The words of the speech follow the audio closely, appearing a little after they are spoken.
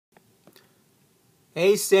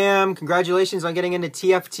Hey Sam, congratulations on getting into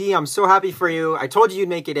TFT. I'm so happy for you. I told you you'd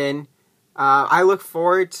make it in. I look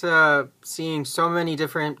forward to seeing so many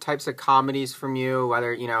different types of comedies from you,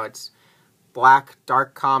 whether, it's black,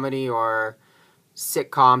 dark comedy or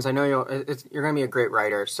sitcoms. I know you're going to be a great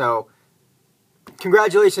writer. So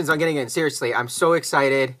congratulations on getting in. Seriously, I'm so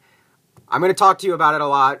excited. I'm going to talk to you about it a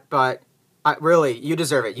lot, but really, you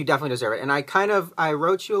deserve it. You definitely deserve it. And I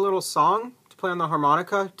wrote you a little song to play on the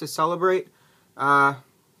harmonica to celebrate.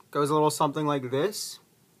 Goes a little something like this.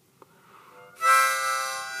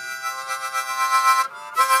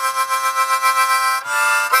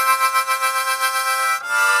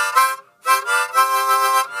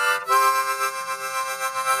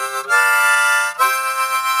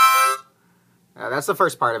 That's the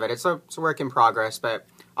first part of it. It's a work in progress, but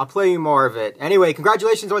I'll play you more of it. Anyway,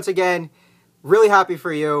 congratulations once again. Really happy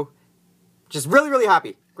for you. Just really, really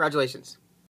happy. Congratulations.